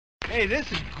Hey,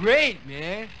 this is great,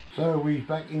 man. So we're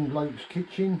back in Bloke's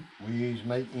kitchen. We're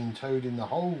making toad in the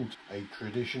hole, a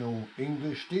traditional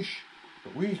English dish,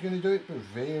 but we're going to do it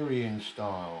Bavarian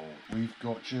style. We've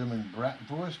got German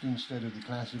Bratwurst instead of the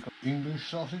classical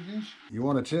English sausages. You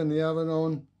want to turn the oven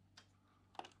on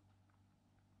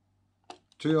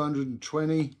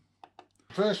 220.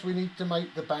 First we need to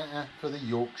make the batter for the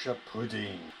Yorkshire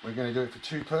pudding. We're going to do it for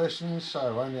 2 persons,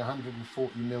 so only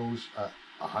 140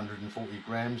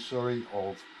 grams, sorry,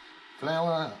 of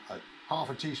flour, half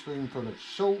a teaspoonful of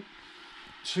salt,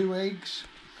 2 eggs.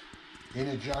 In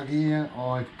a jug here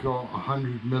I've got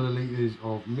 100 millilitres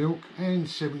of milk and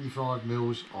 75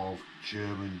 mils of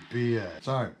German beer.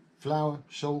 So flour,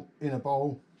 salt in a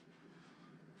bowl.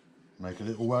 Make a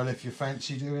little well if you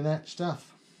fancy doing that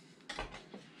stuff.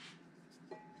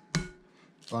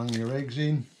 Bung your eggs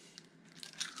in.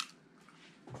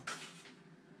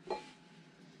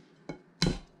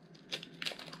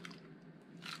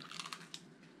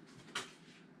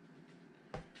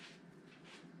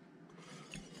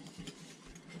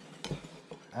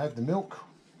 Add the milk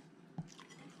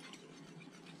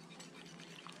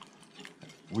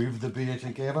with the beer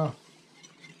together.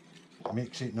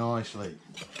 Mix it nicely.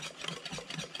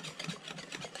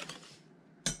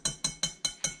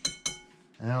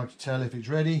 Now to tell if it's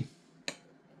ready.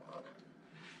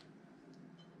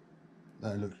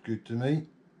 That looks good to me.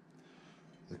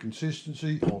 The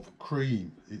consistency of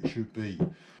cream it should be.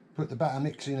 Put the batter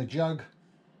mix in a jug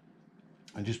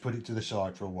and just put it to the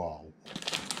side for a while.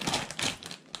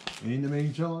 In the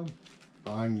meantime,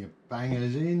 bang your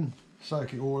bangers in,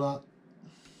 soak it all up.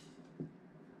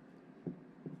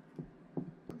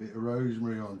 A bit of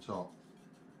rosemary on top.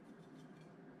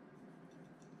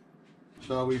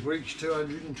 So we've reached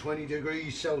 220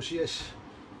 degrees Celsius.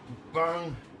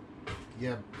 Bang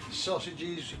your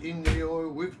sausages in the oil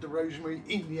with the rosemary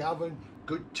in the oven.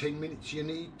 Good 10 minutes you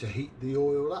need to heat the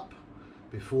oil up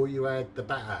before you add the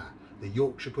batter, the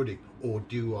Yorkshire pudding, or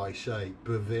do I say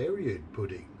Bavarian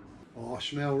pudding. Oh, I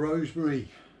smell rosemary.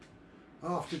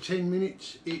 After 10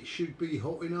 minutes it should be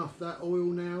hot enough, that oil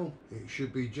now. It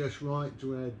should be just right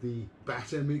to add the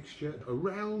batter mixture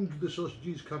around the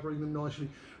sausages, covering them nicely,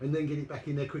 and then get it back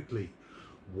in there quickly.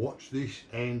 Watch this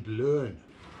and learn.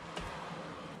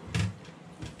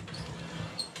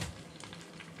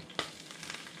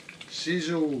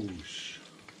 Sizzles.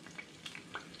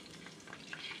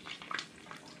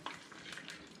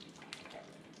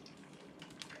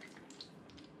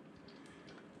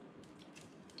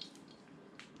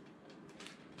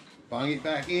 Bung it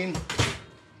back in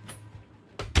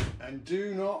and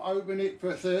do not open it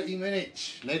for 30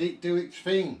 minutes. Let it do its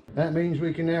thing. That means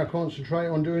we can now concentrate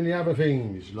on doing the other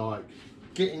things, like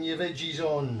getting your veggies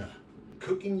on,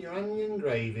 cooking your onion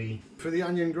gravy. For the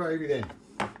onion gravy then,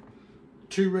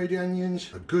 2 red onions,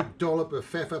 a good dollop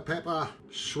of pepper,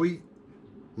 sweet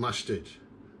mustard.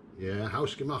 Yeah,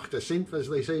 hausgemachte Senf, as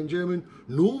they say in German,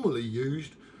 normally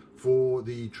used for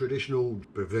the traditional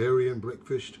Bavarian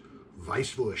breakfast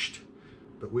Weißwurst,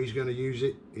 but we're going to use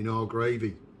it in our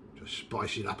gravy to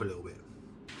spice it up a little bit.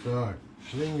 So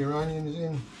sling your onions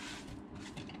in,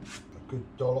 a good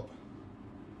dollop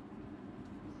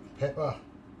of pepper,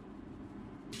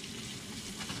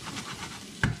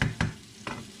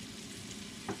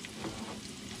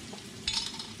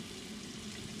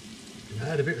 you can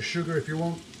add a bit of sugar if you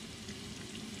want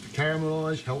to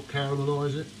caramelise, help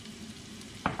caramelise it.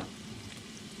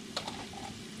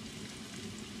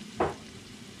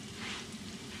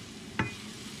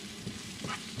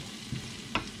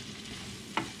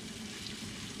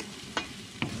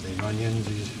 Onions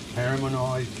is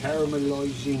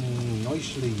caramelising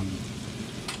nicely.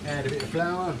 Add a bit of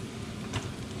flour.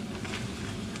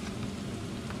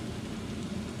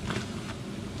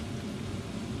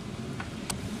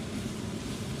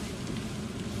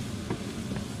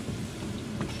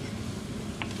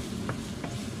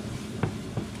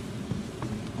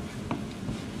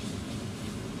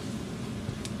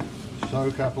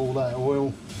 Soak up all that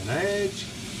oil and add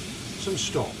some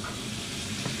stock.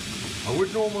 I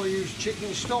would normally use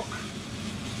chicken stock,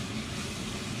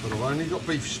 but I've only got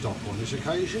beef stock on this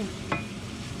occasion.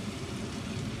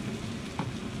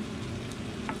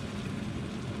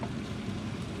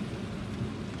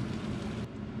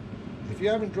 If you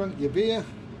haven't drunk your beer,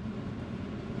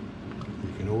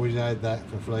 you can always add that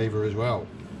for flavour as well.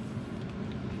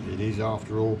 It is,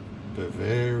 after all,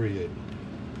 Bavarian.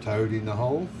 Toad in the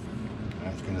hole.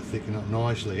 That's going to thicken up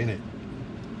nicely, isn't it?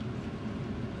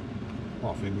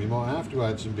 I think we might have to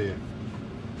add some beer.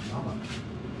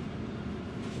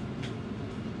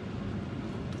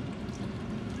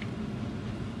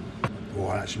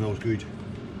 Oh, that smells good.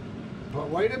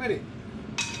 But wait a minute.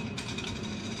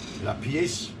 La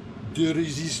pièce de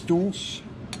résistance.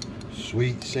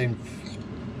 Sweet Senf.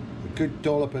 A good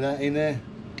dollop of that in there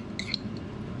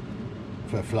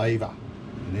for flavour.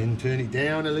 And then turn it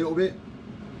down a little bit.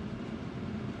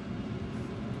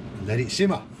 And let it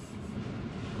simmer.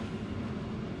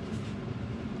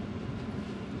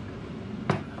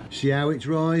 See how it's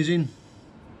rising?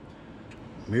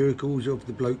 Miracles of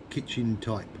the Bloke kitchen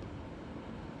type.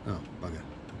 Oh, bugger.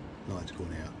 Light's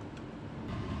gone out.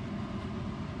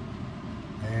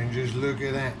 And just look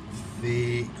at that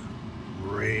thick,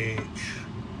 rich,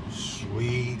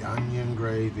 sweet onion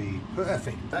gravy.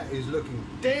 Perfect. That is looking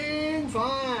dang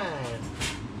fine.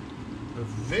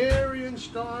 Bavarian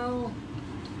style,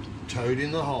 toad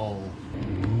in the hole.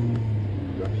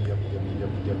 Yummy, yummy, yummy,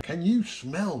 yummy, yummy. Can you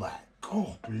smell that?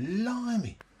 God,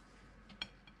 blimey.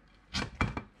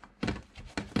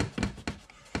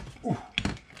 Ooh,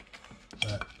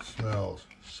 that smells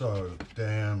so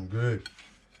damn good.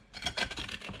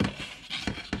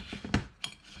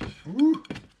 Ooh.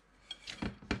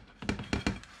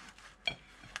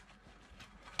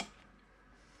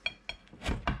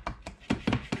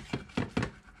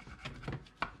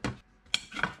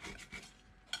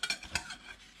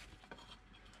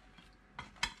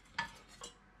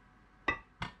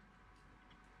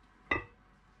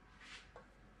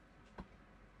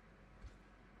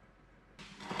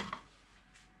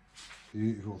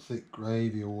 Beautiful thick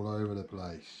gravy all over the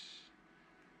place.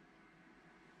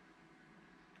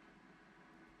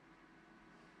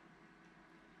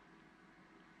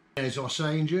 As I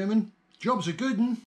say in German, job's a good 'un.